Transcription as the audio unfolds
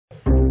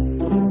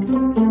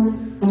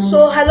So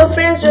hello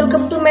friends,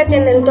 welcome to my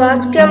channel. তো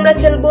আজকে আমরা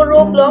খেলবো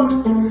রোবলক্স।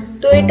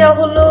 তো এটা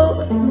হলো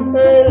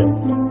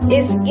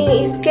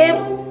এসকেপ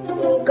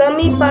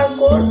গামি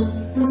পার্কোর।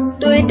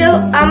 তো এটা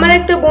আমার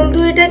একটা বন্ধু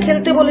এটা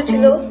খেলতে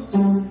বলেছিল।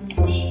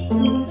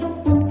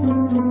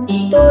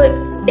 তো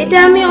এটা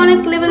আমি অনেক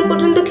লেভেল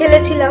পর্যন্ত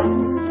খেলেছিলাম,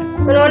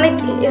 মানে অনেক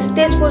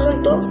স্টেজ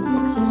পর্যন্ত,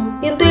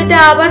 কিন্তু এটা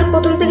আবার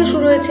প্রথম থেকে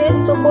শুরু হয়েছে।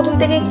 তো প্রথম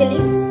থেকেই খেলি।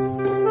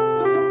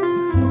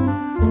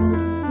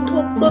 তো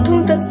প্রথম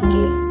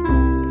থেকে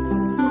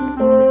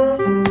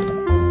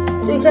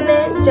এখানে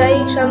যাই,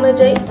 সামনে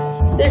যাই।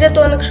 এটা তো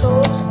অনেক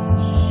সহজ।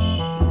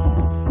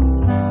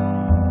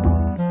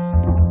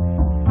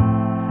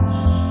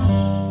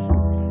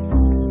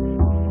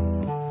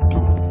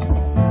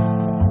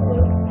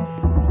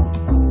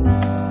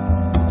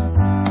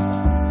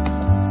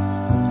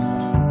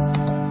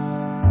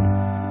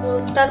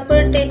 তারপরে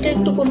এটা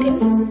একটু কঠিন।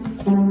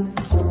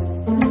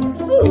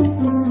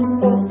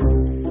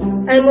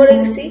 আমি মরে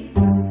গেছি,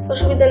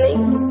 অসুবিধা নেই।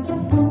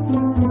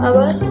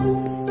 আবার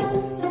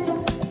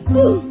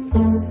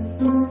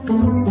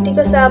ঠিক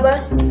আছে, আবার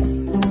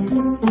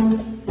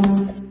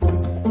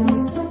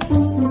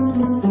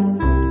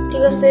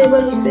ঠিক আছে,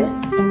 এবার হয়েছে।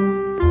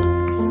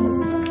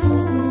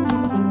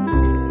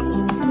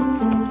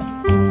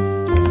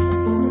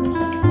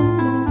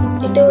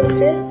 এটা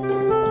হয়েছে।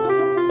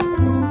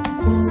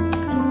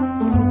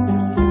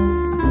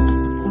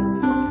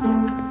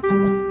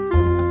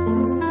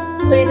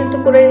 এটা তো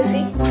করে গেছি,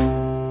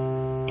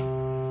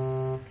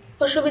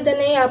 অসুবিধা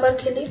নেই। আবার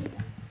খেলি,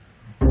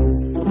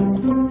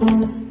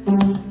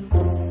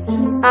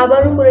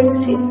 আবারও করে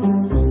গেছি।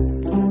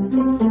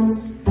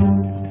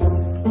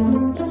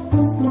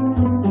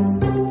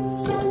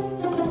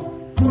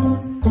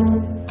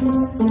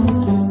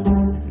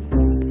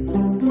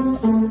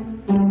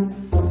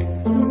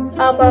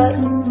 আবার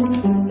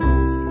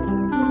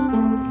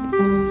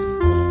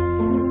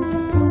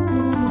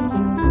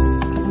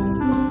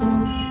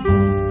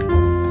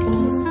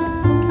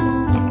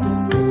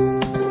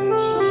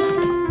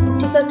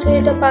ঠিক আছে,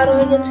 এটা পার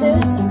হয়ে গেছে।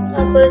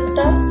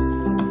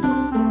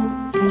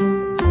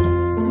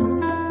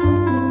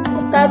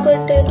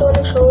 তারপরেরটা এটা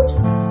অনেক সহজ।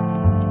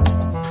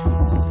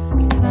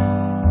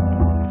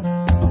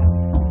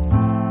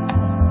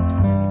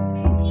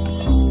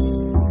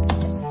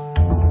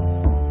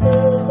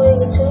 হয়ে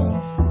গেছে।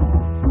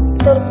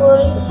 তারপর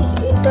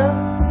এটা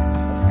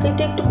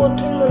একটু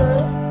কঠিন মনে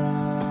হয়,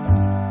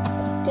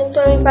 কিন্তু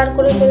আমি পার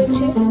করে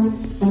ফেলেছি।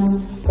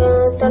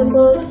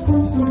 তারপর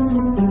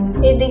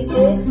এদিক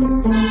দিয়ে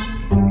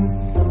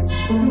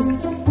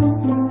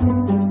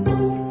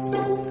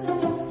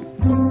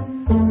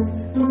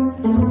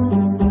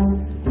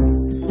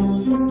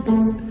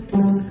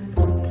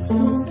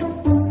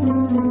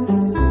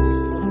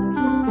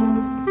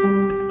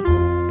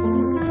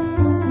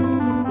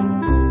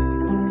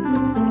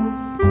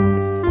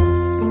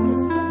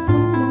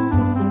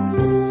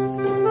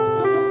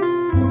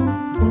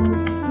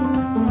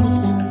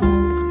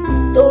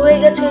তো হয়ে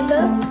গেছে এটা।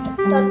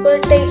 তারপর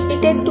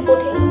এটা একটু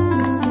কঠিন।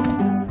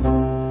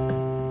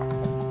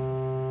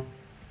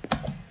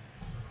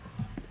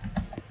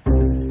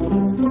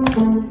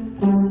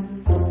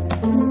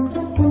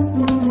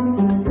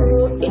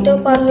 এটাও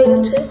পার হয়ে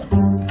গেছে।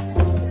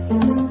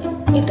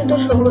 এটা তো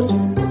সহজ।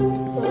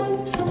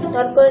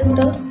 তারপর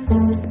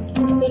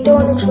এটাও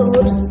অনেক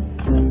সহজ।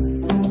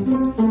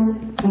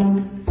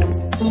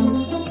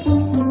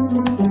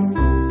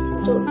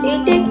 তো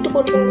এইটা একটু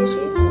কঠিন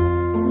বেশি।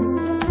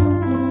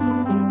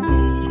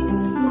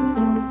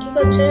 ঠিক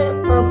আছে,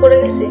 পড়ে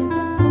গেছি,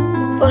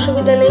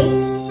 অসুবিধা নেই।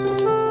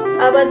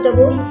 আবার যাব,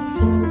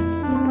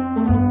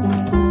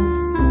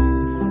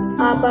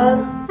 আবার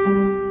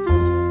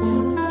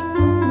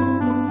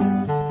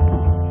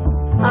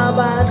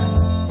আবার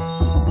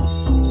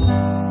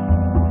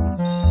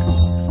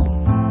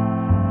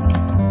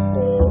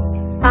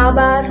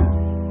আবার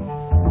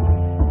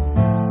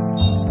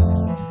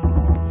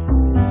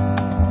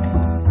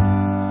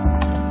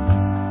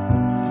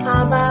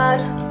আবার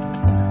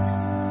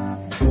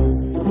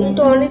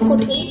এটা অনেক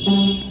কঠিন।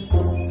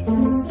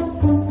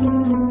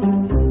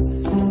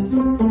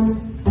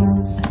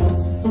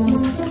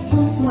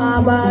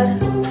 আবার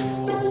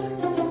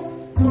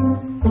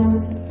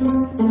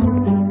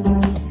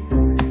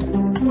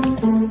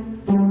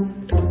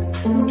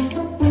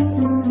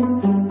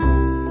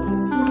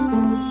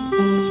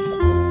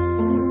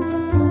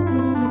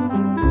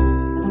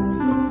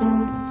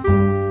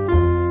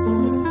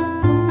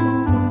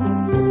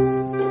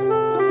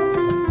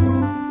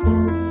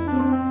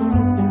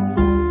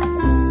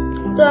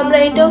তো আমরা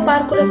এটাও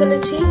পার করে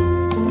ফেলেছি।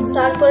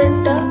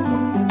 তারপরেরটা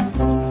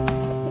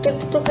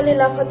এটাতে তো খালি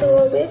লাফাতে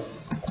হবে।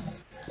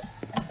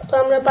 তো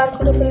আমরা পার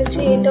করে ফেলেছি,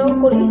 এটাও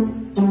করি।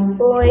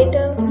 ও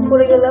এটা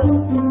করে গেলাম,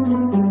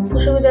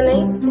 অসুবিধা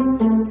নেই।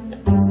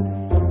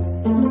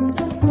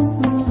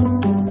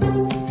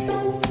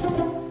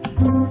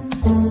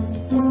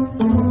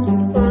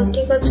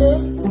 ঠিক আছে,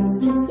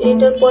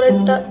 এটার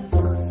পরেরটা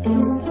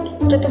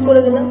এটাতে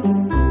করে গেলাম।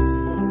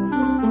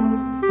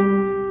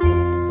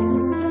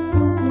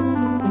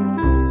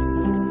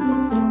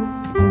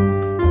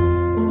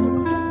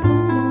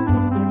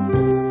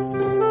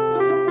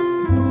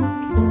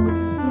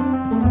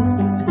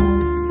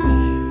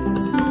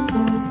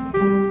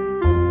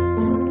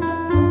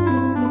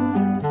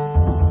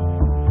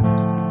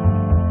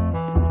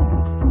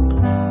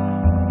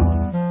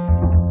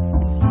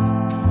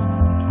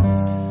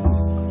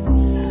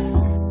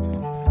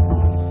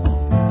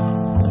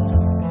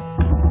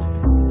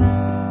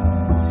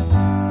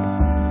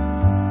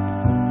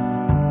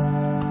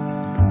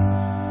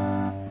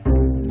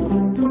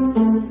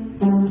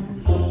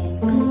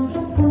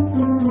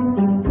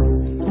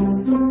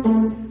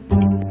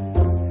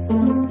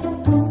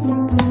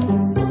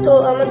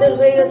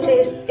 আছে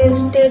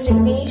স্টেজ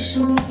 20,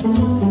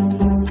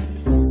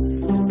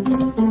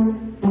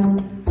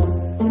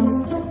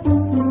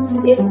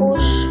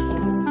 একুশ,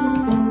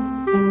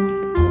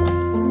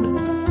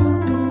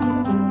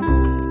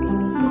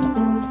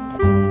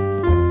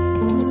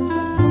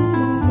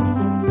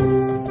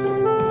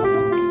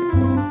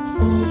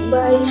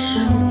 22,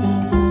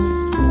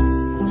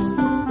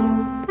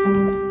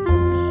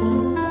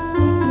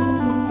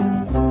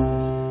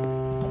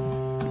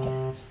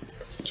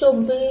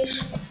 24,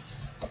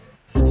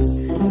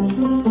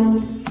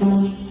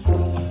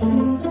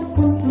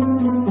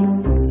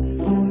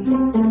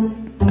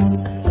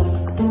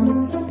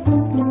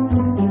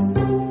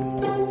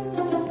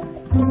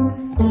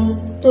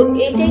 তো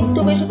এটা একটু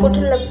বেশি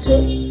কঠিন লাগছে।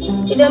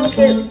 এটা আমি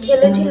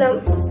খেলেছিলাম,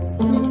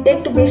 এটা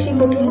একটু বেশি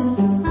কঠিন।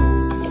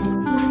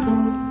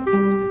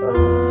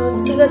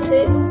 ঠিক আছে,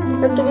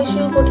 এত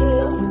বেশিও কঠিন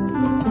না।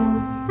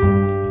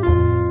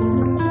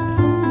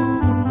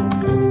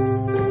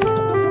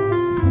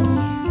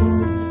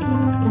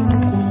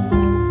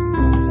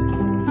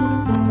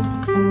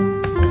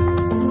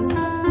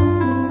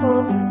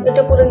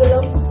 এটা পড়ে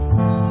গেলাম।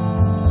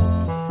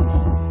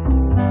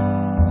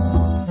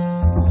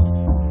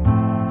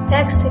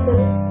 এক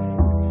সেকেন্ড,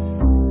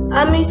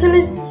 আমি এখানে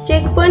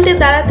চেক পয়েন্টে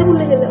দাঁড়াতে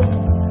ভুলে গেলাম,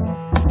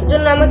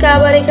 জন্য আমাকে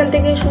আবার এখান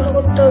থেকে শুরু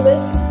করতে হবে।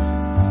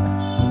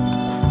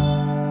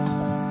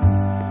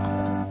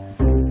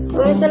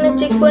 আমি এখানে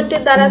চেক পয়েন্টে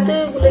দাঁড়াতে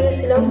ভুলে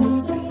গেছিলাম,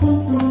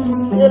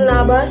 জন্য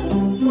আবার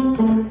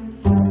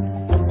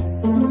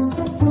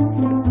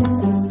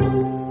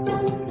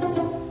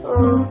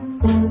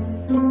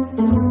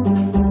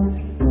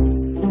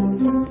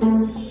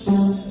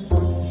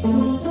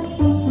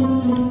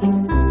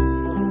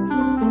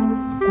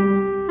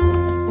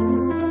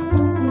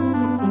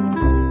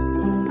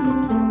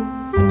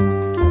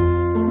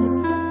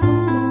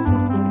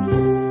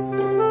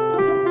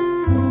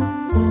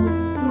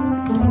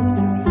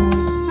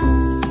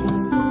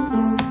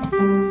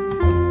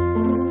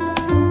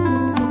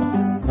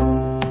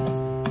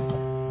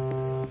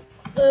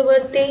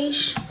এবার 23,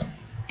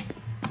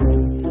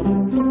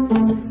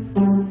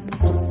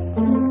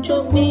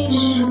 24,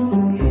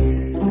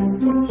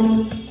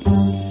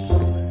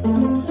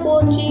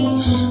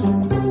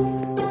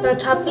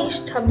 25,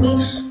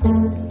 26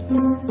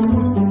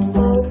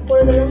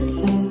 পড়ে গেলাম।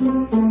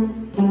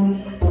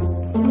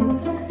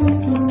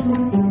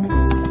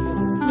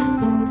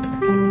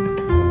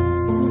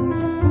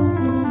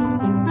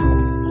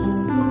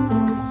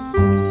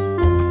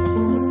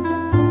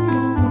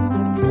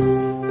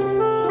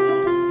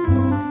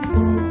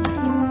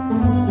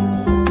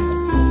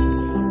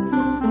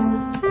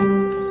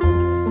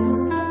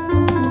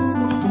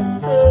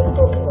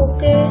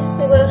 ওকে,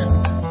 এবার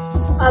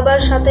আবার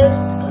সাথে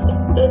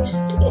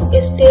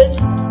স্টেজ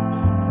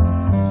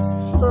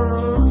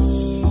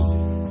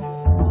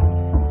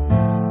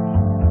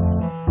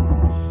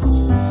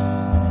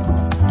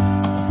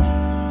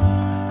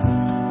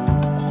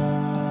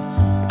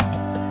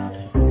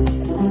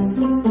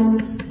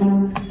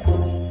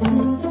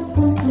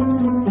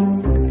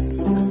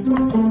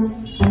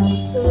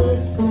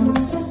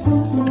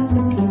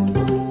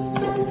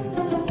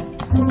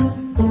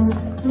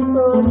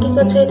ঠিক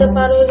আছে, এটা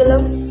পার হয়ে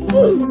গেলাম।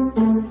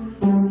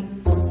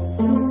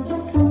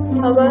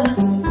 আবার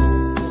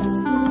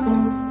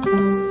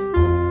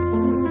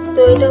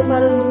তো এটা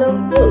পার হয়ে গেলাম।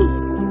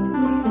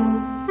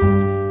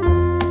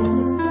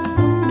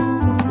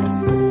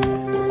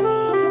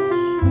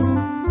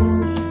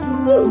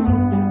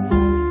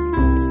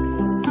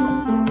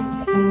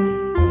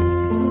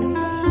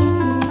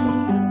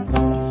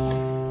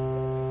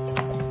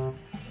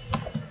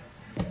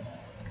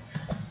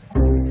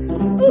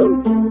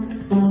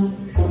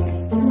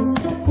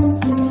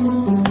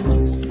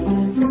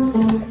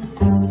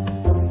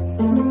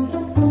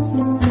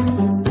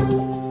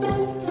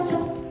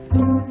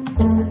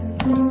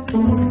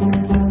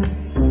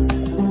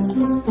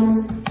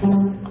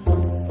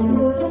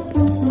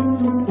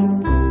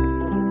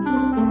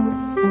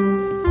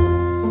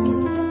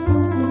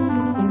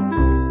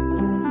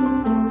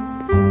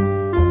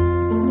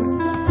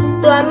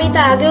 তো আমি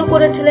এটা আগেও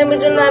করেছিলাম, এর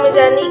জন্য আমি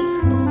জানি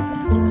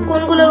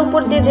কোনগুলোর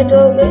উপর দিয়ে যেতে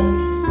হবে,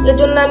 এর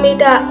জন্য আমি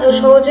এটা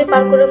সহজে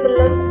পার করে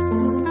ফেললাম।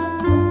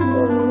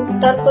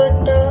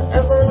 তারপরটা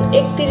এখন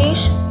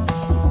 31,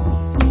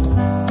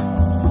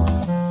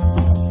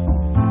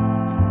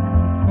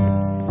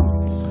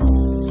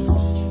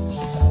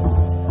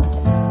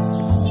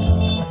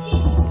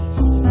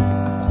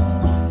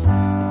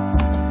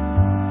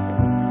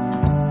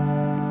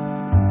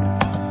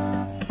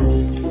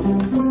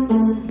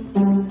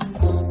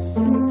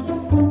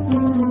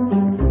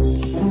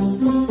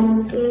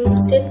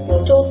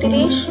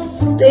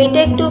 তো এইটা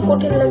একটু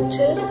কঠিন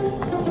লাগছে।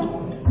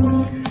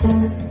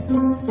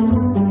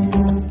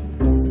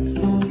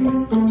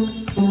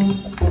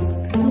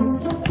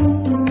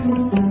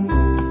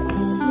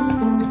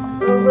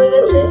 হয়ে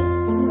গেছে।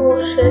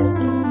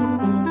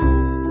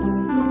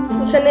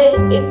 এখানে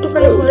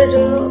একটুখানি ভুলের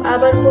জন্য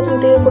আবার প্রথম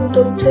থেকে করতে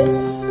হচ্ছে,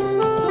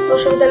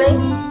 অসুবিধা নাই।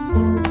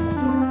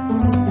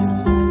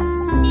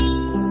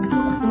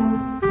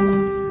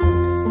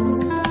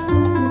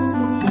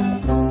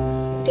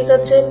 ঠিক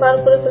আছে, পার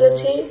করে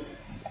ফেলেছি।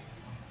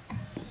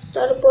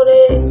 তারপরে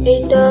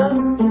এইটা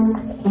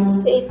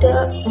এইটা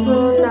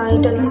না,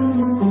 এটা না,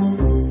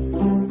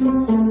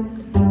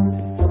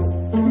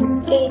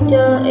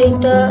 এইটা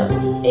এইটা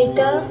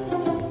এইটা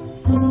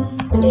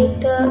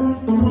এইটা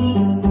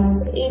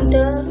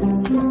এইটা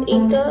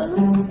এইটা,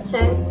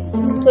 হ্যাঁ।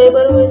 তো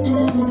এবার হয়েছে।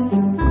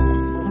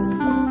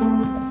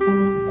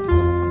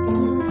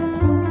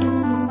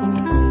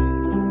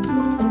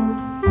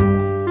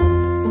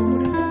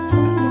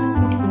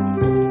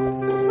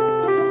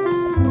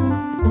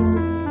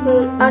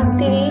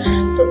 আটত্রিশ।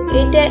 তো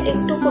এটা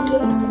একটু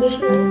কঠিন,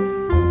 বেশি না,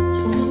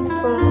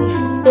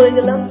 করে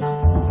গেলাম,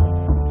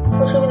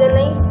 অসুবিধা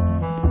নেই।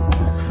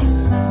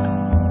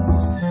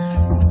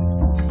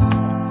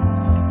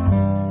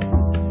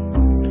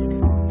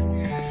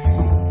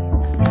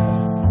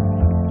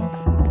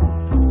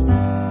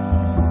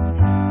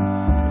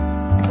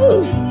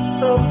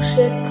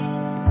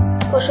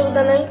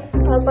 অসুবিধা নাই।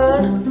 আবার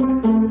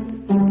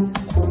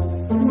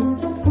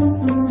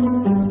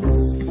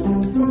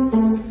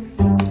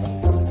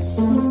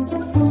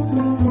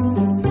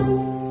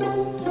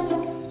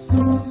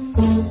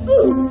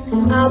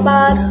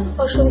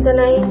অসুবিধা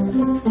নাই।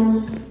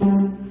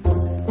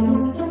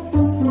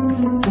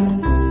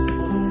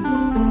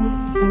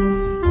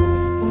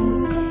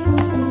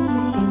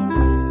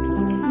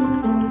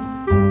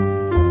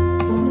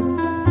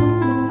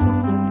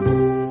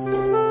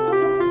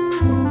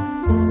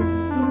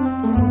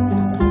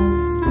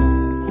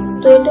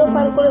 তো এটাও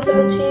পার করে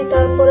ফেলেছি।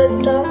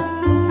 তারপরেরটা,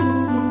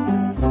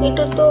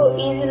 এটা তো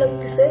ইজি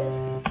লাগতেছে।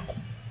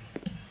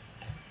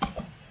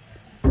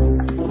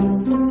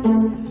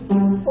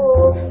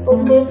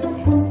 ওকে,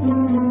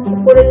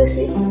 পড়ে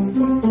গেছি,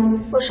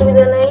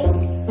 অসুবিধা নাই।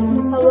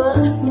 আবার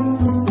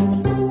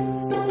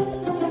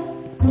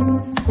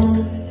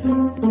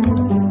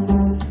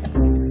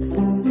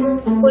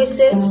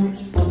হয়েছে।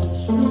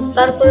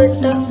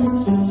 তারপরেরটা,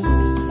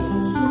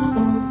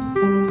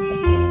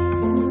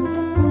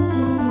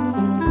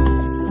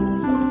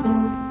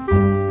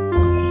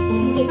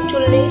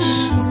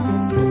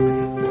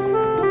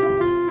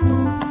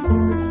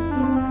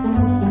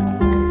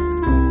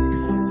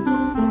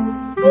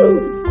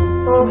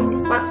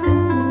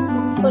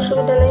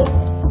 অসুবিধা নেই।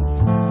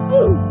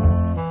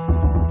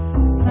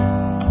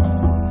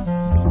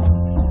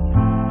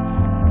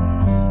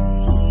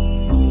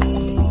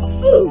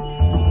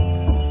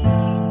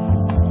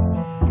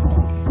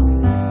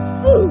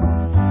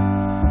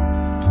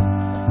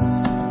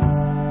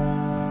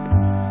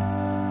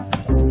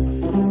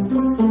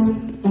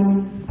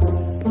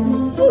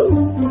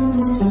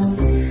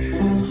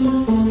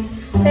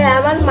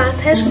 আমার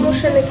মাথায়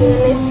সমস্যা নাকি,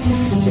 মানে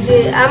যে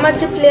আমার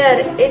যে প্লেয়ার,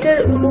 এটার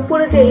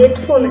উপরে যে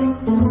হেডফোন,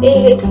 এই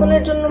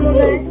হেডফোনের জন্য মনে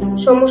হয়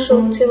সমস্যা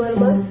হচ্ছে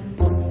বারবার।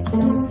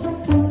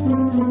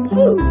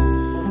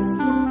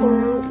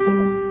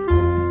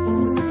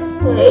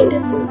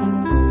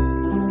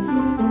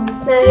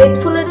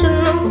 হেডফোনের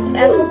জন্য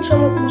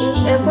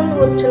এখন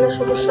হচ্ছে না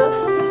সমস্যা।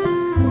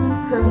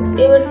 হ্যাঁ,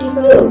 এবার ঠিক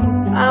আছে।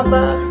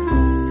 আবার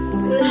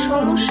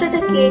সমস্যাটা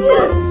কি,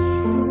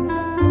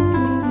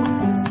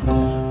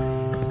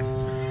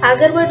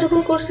 আগের বার যখন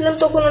করছিলাম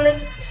তখন অনেক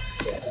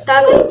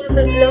তাড়াতাড়ি করে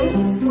ফেলছিলাম।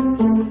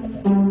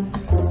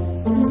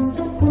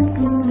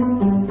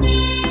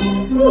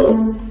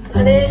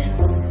 আরে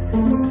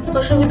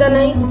অসুবিধা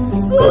নাই।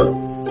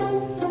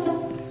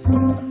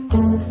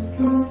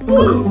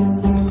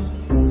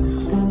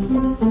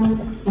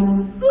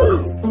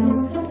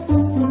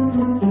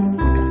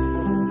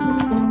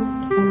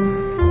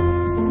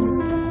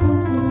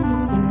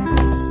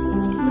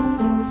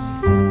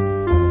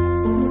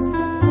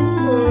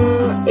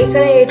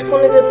 এখানে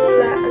হেডফোনের জন্য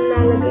না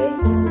লাগে।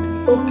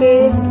 ওকে,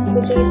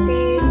 বুঝে গেছি।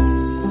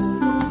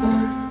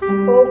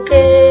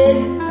 ওকে,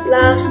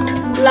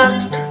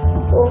 লাস্ট।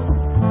 ও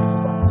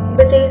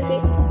বেঁচে গেছি।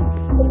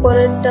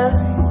 পরেরটা,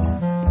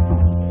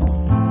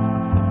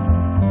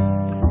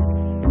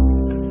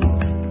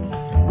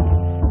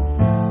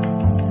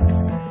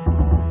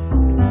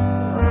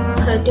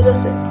 হ্যাঁ ঠিক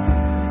আছে।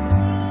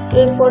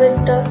 এর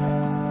পরেরটা,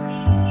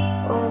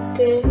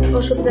 ওকে,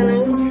 অসুবিধা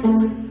নাই।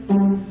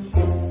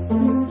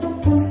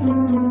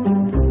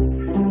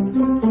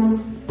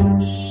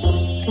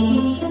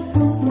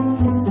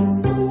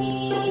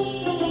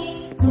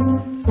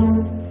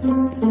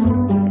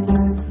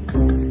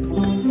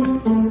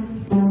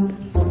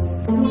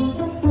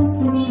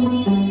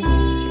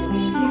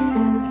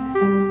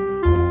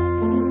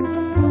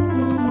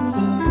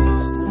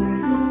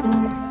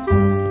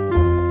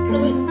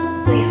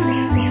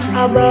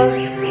 আবার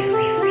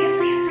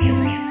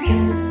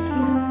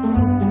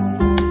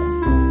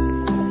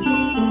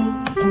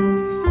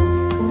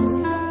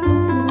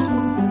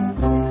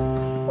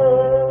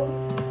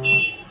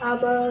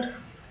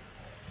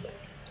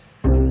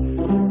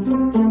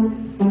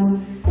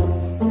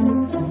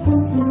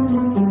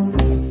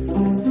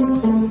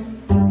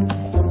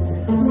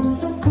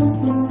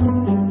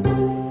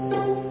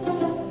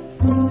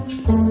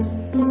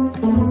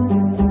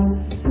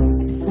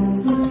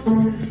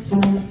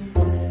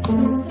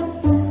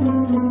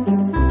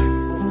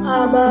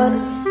আবার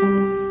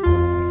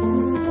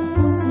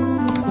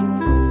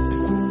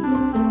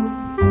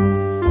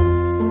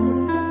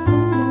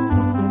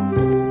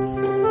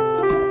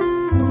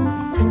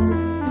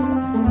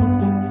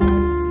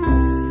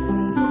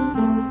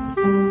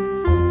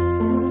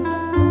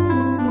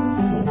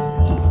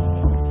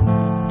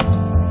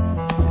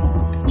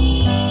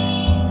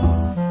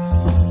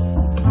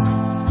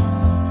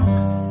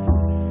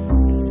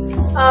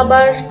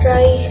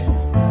ট্রাই।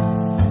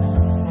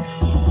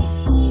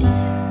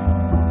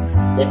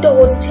 এটা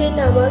হচ্ছেই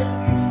না, আবার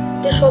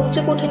এটা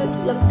সবচেয়ে কঠিন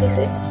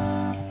লাগতেছে,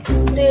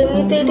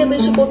 এমনিতে এটা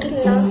বেশি কঠিন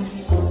না।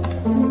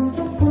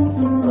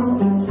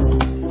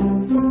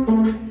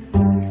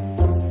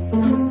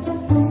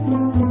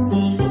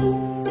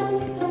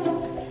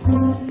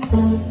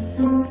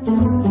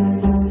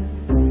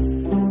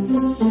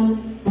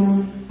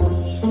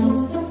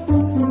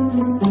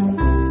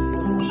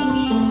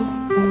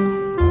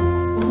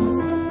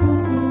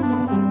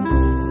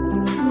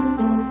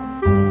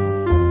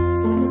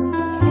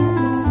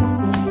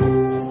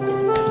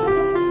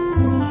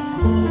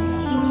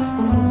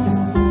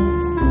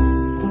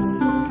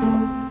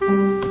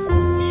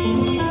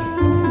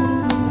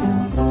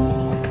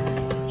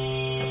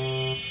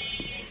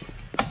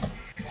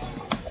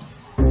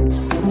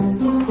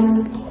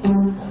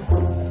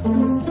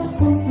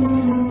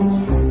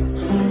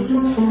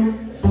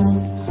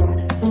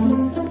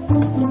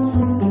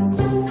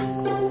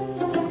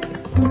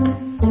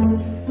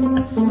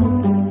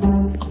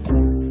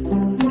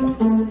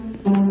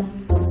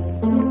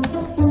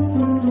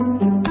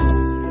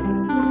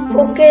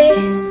 ওকে,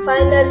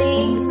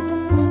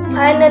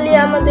 ফাইনালি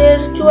আমাদের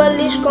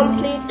 44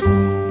 কমপ্লিট।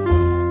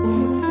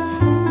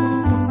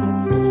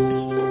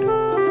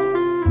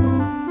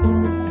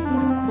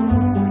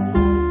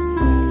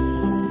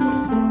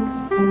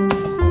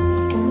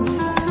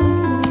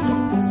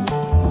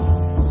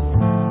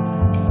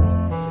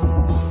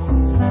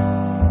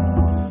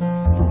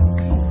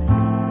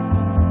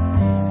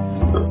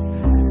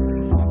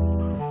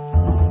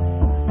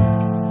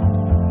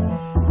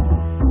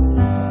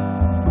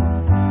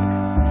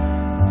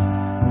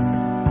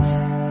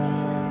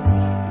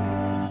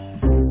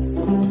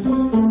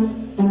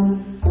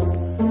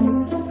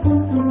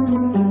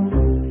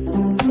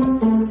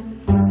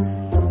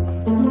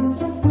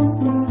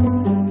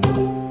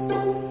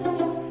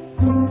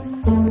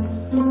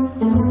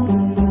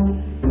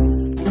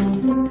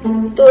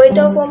 তো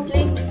এটাও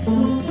কমপ্লিট।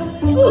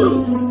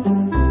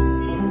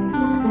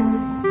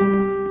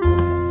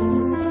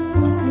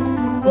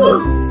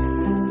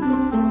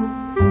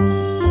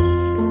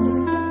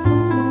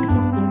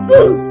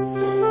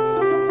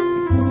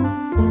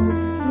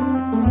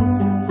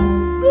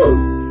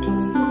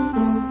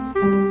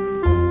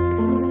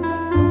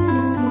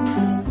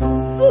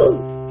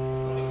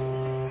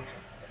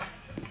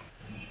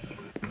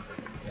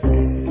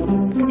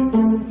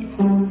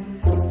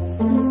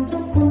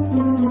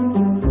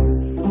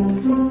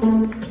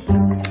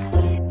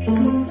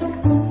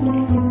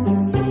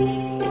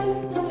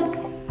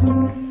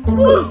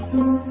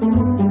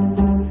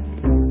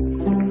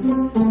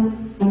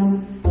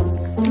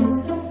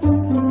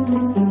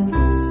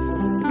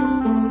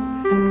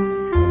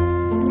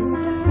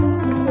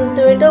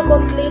 তো এটাও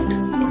কমপ্লিট।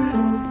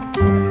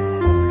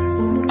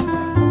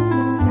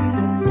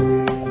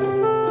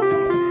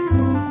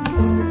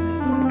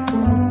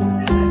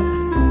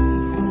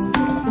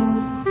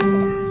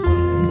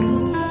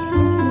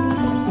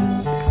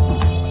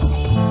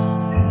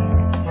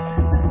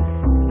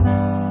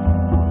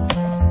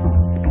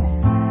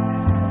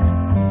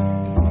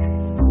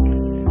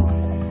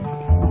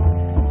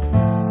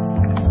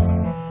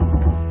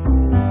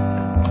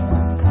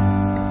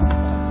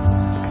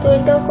 তো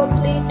এটাও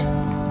কমপ্লিট।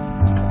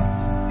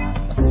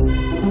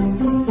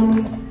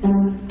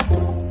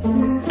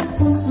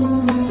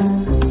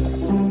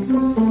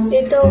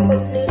 এটাও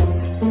কমপ্লিট।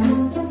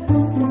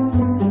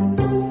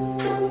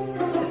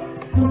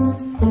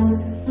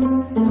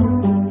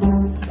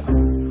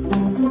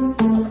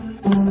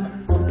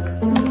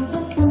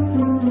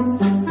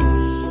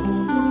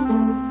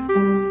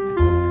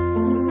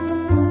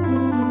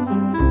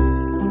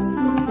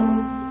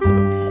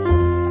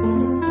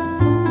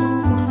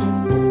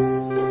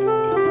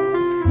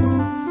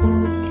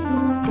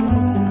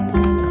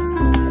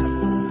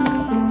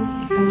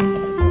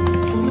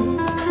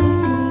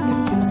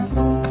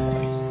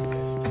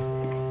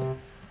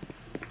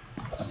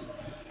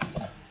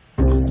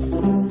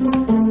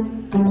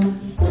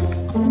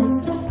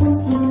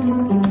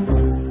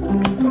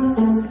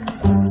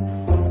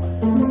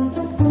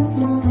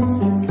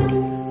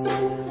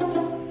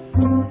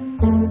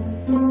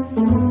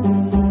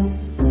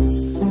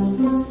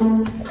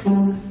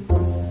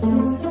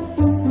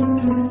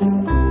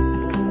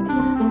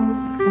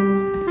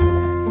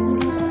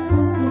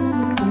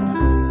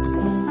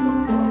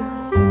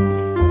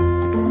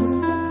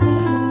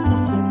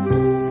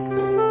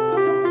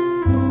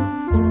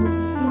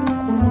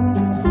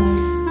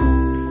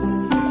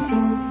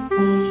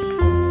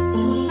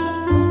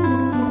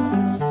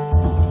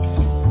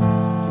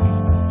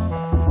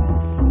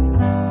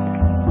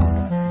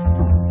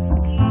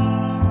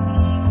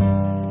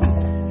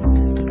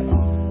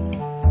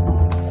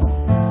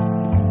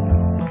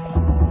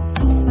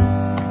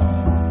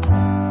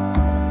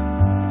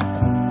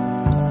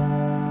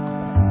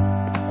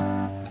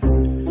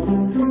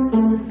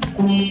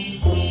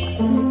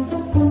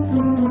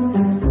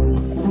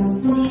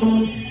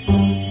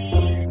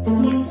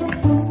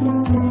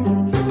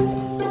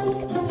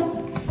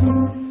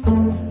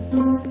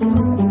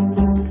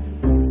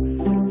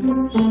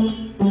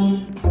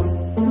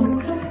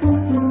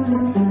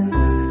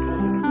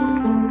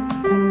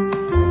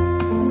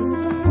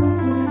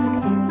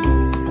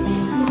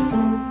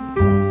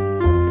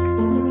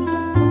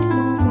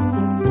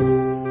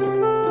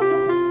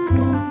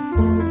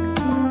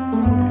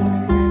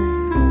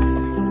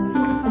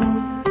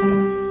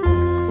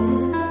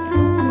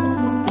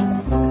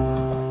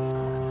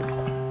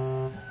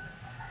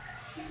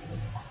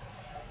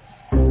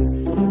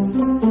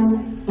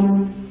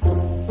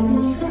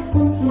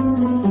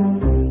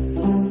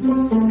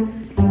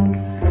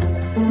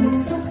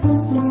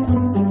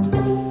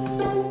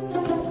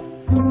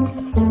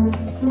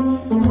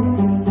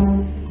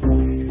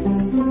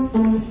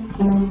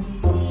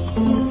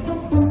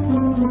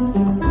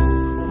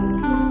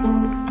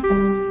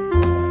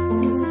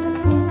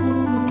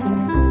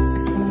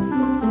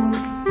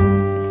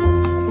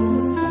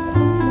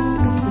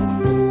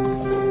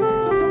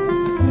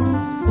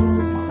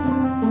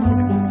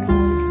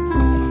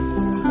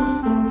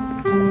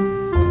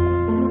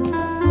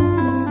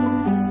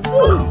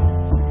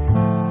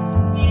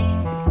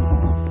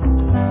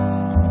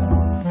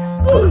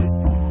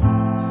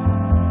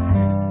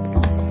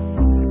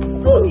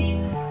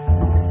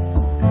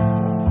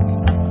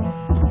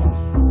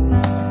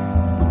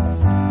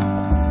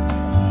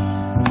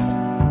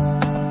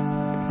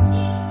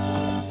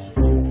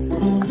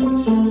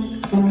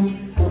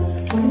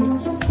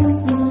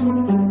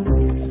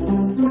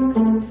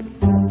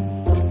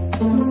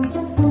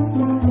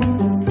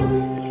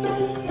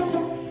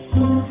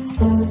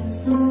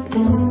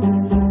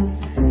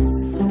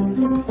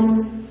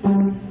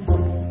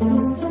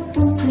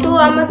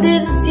 আমাদের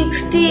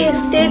 60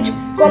 স্টেজ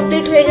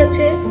কমপ্লিট হয়ে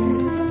গেছে,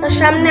 আর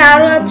সামনে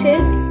আরো আছে।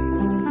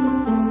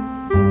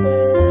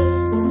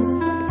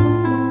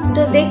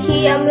 তো দেখি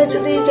আমরা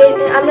যদি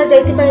আমরা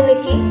যাইতে পারি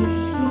নাকি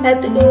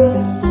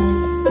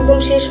একদম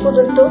শেষ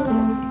পর্যন্ত।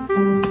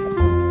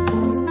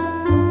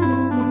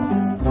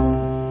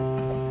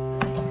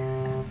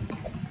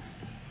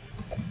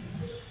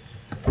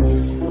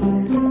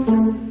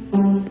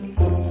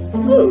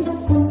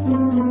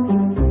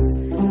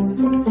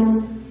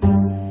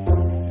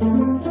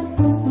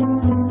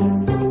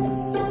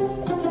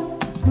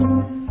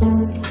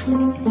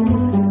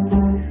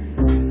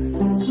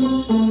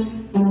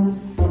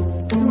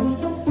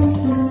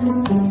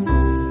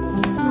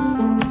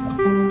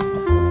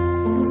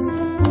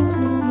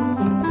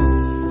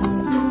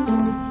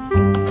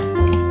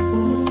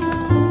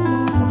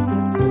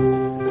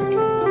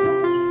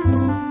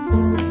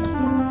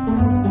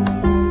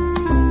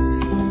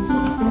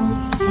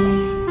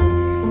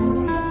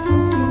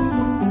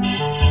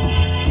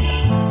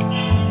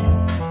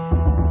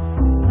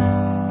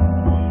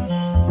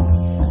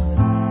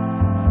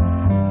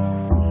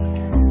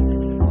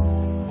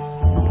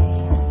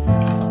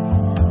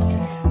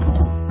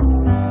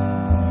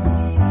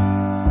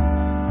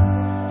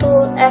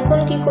 এখন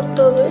কি করতে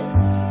হবে?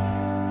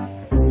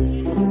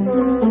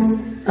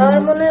 আমার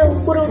মনে হয়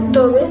উপরে উঠতে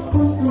হবে।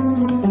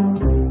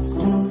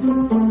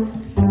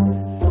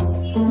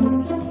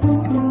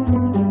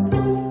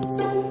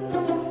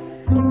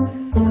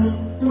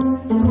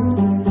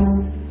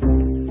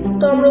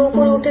 তো আমরা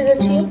উপরে উঠে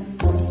গেছি।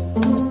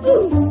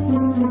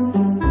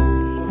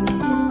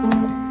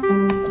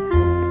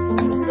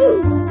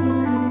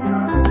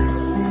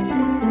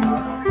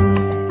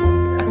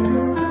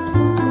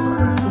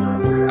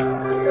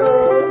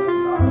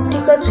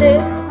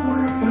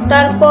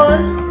 তারপর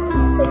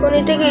এখন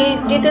এটাকে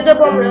যেতে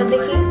যাবো আমরা,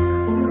 দেখি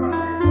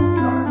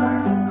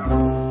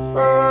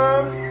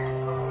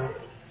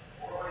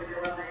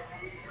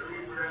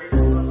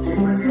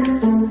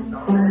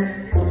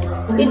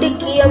এটা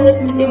কি, আমরা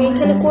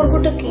এখানে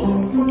করবোটা কি?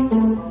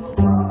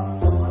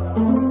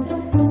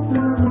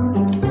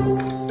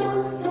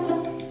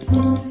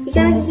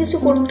 এখানে কি কিছু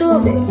করতে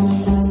হবে?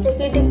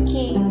 দেখি এটা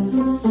কি,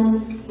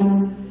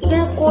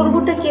 এখানে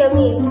করবোটা কি?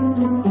 আমি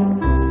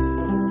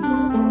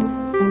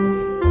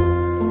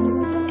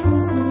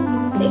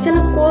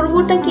এখানে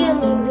করবোটা কি?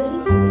 আমি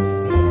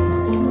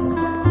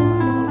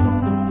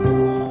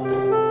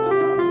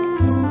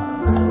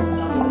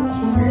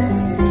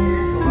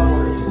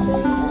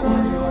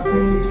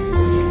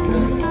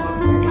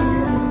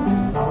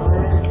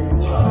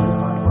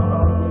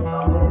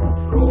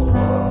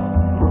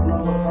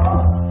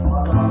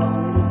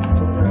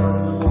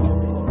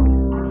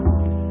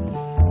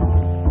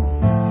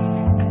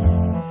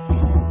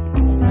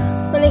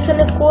মানে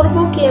এখানে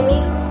করবো কি?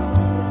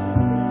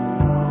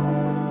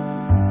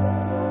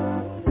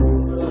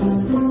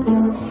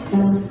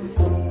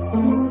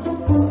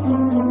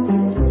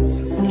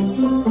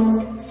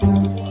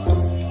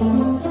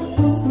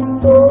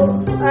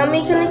 আমি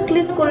এখানে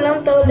ক্লিক করলাম,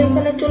 তাহলে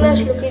এখানে চলে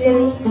আসলো কি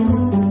জানি।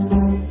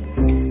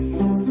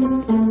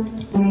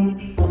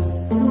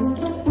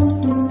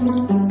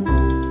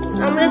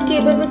 আমরা কি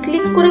এভাবে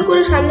ক্লিক করে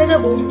করে সামনে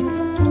যাব?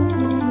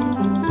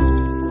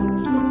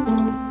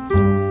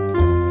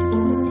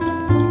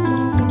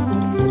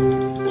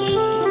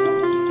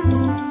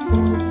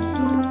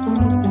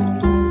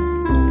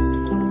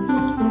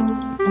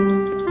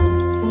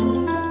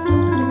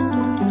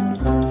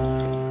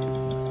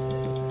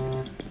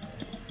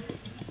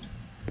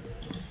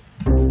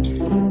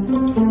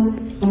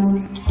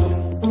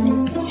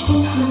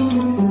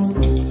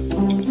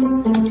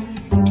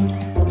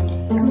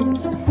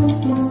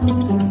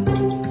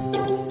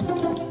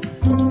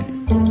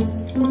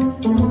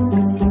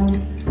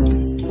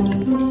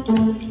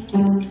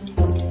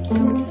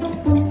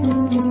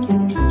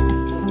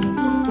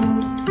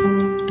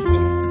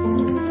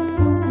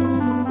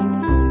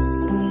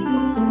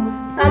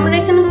 আমরা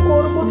এখানে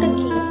করবোটা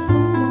কি?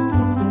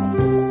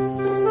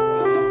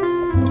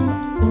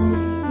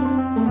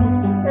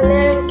 মানে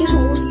আমি কিছু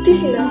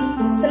বুঝতেছি না,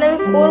 তাহলে আমি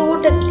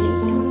করবোটা কি?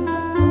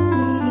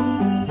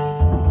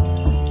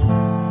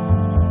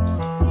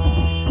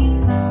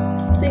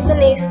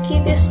 এখানে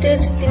স্কিপ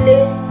স্টেজ দিলে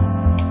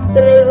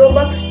এখানে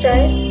রোবক্স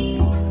চাই,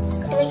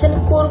 আমি এখানে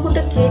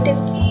করবোটা কি? এটা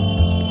কি?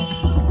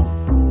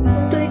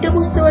 তো এটা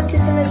বুঝতে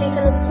পারতেছি না যে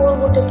এখানে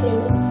করবোটা কি।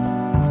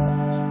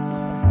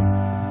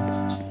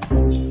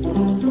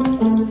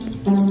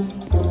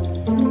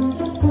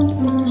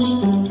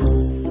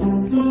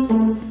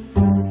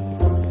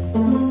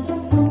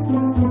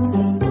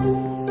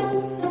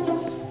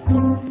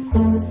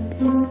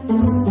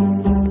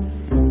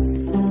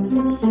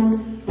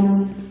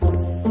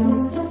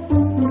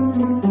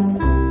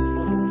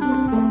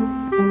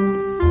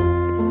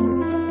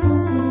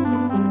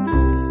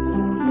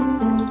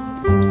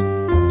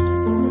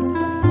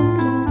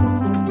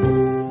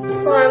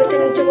 আমি তো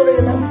নিচে পড়ে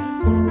গেলাম।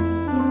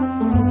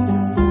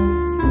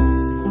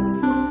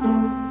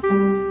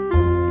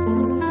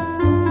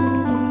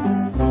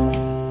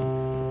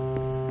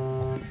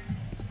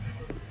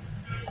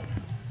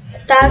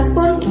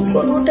 তারপর কি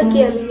করবোটা কি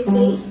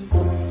আমি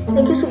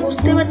কিছু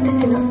বুঝতে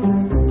পারতেছি না।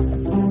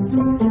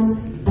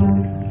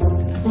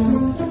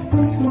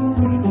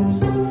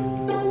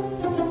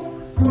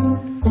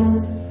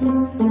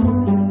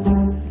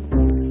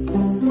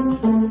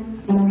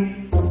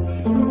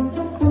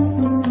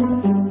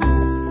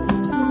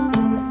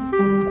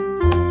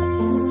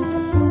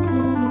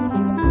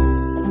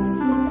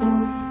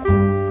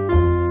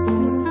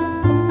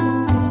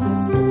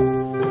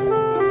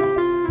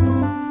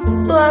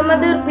 তো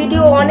আমাদের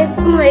ভিডিও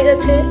অনেকক্ষণ হয়ে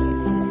গেছে,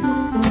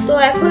 তো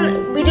এখন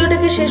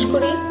ভিডিওটাকে শেষ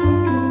করি।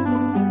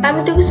 আমি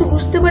তো কিছু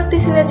বুঝতে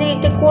পারতেছি না যে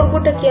এটা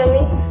করবোটা কি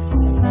আমি।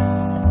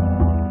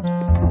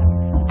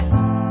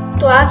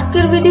 তো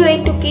আজকের ভিডিও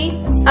এইটুকুই।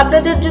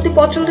 আপনাদের যদি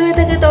পছন্দ হয়ে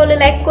থাকে তাহলে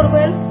লাইক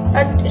করবেন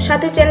আর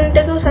সাথে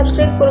চ্যানেলটাকেও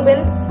সাবস্ক্রাইব করবেন।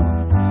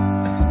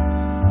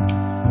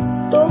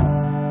 তো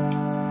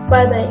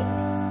বাই বাই।